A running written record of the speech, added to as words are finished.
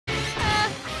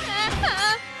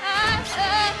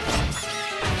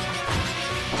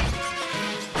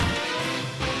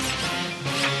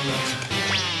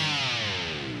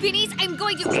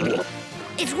I do?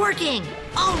 It's working!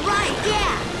 All right,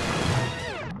 yeah!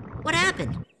 What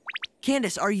happened?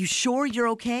 Candace, are you sure you're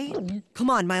okay? Come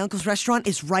on, my uncle's restaurant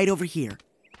is right over here.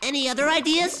 Any other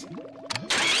ideas?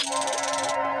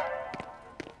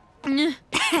 I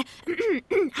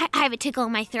have a tickle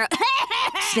in my throat.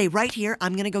 Stay right here.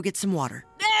 I'm gonna go get some water.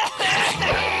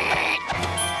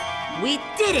 We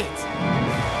did it!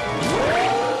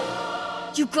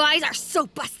 You guys are so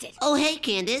busted. Oh, hey,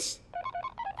 Candace.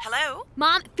 Hello?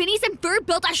 Mom, Phineas and Ferb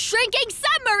built a shrinking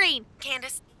submarine!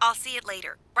 Candace, I'll see it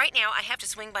later. Right now, I have to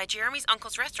swing by Jeremy's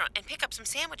uncle's restaurant and pick up some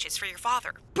sandwiches for your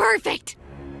father. Perfect!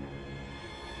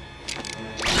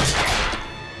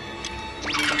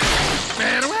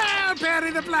 Farewell, Perry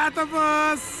the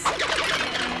Platypus!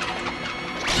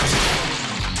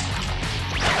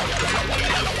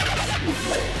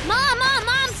 Mom!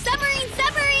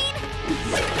 Submarine!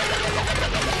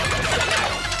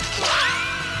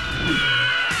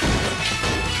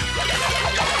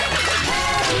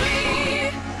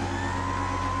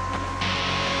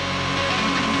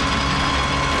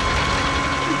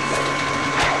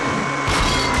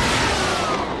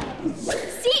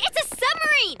 See, it's a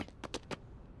submarine!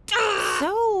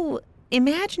 So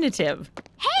imaginative.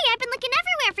 Hey, I've been looking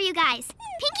everywhere for you guys.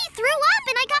 Pinky threw up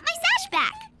and I got my sash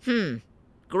back.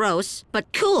 Gross,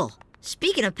 but cool.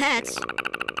 Speaking of pets,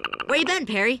 where you been,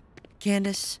 Perry?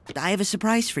 Candace, I have a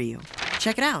surprise for you.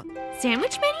 Check it out.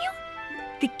 Sandwich menu?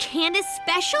 The Candace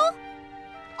special?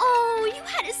 Oh, you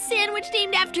had a sandwich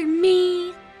named after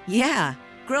me. Yeah,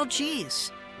 grilled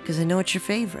cheese. Because I know it's your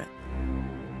favorite.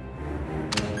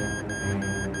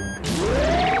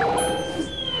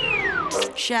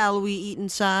 Shall we eat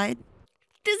inside?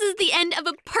 This is the end of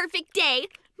a perfect day.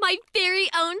 My very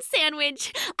own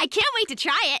sandwich. I can't wait to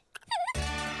try it.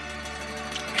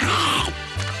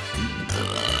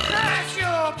 Bless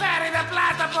you, Perry the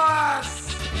Platypus!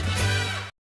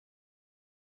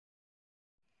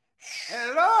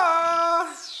 Hello?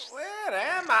 Where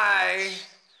am I?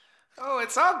 Oh,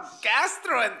 it's all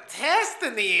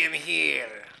gastrointestine in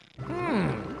here.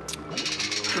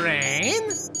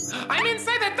 Brain? I'm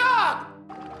inside the dog!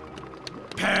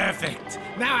 Perfect.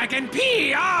 Now I can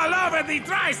pee all over the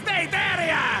tri-state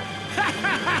area!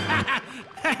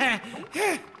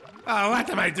 Oh, what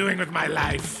am I doing with my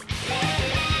life?